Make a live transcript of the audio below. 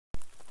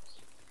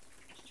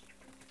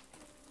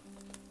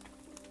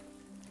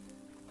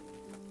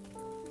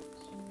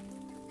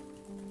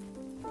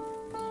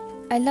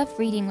I love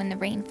reading when the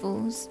rain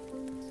falls,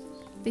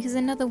 because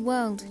another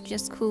world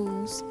just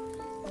cools.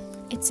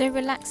 It's so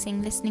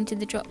relaxing listening to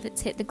the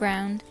droplets hit the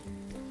ground,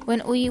 when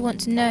all you want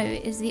to know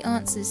is the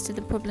answers to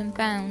the problem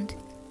found.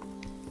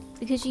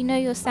 Because you know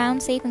you're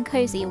sound, safe and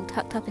cosy all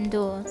tucked up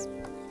indoors,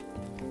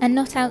 and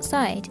not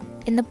outside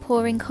in the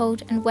pouring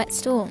cold and wet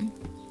storm.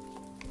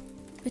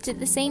 But at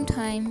the same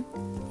time,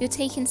 you're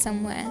taken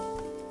somewhere,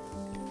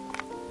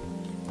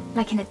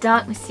 like in a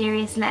dark,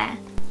 mysterious lair.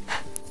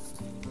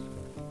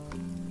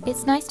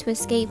 It's nice to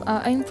escape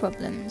our own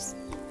problems.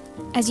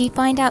 As you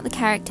find out the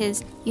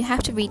characters, you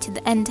have to read to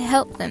the end to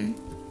help them.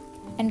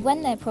 And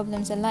when their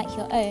problems are like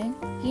your own,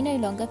 you no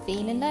longer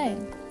feel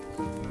alone.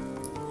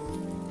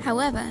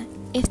 However,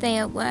 if they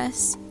are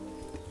worse,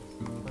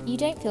 you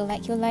don't feel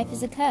like your life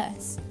is a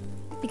curse,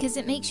 because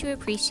it makes you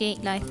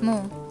appreciate life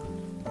more.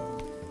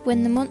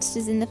 When the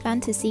monsters in the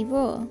fantasy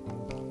roar.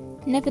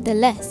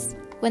 Nevertheless,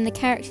 when the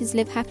characters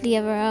live happily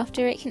ever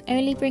after, it can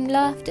only bring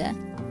laughter.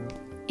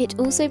 It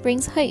also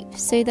brings hope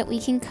so that we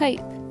can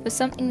cope for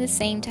something the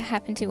same to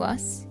happen to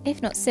us,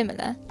 if not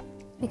similar.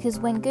 Because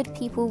when good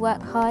people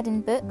work hard in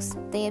books,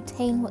 they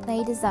obtain what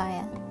they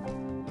desire.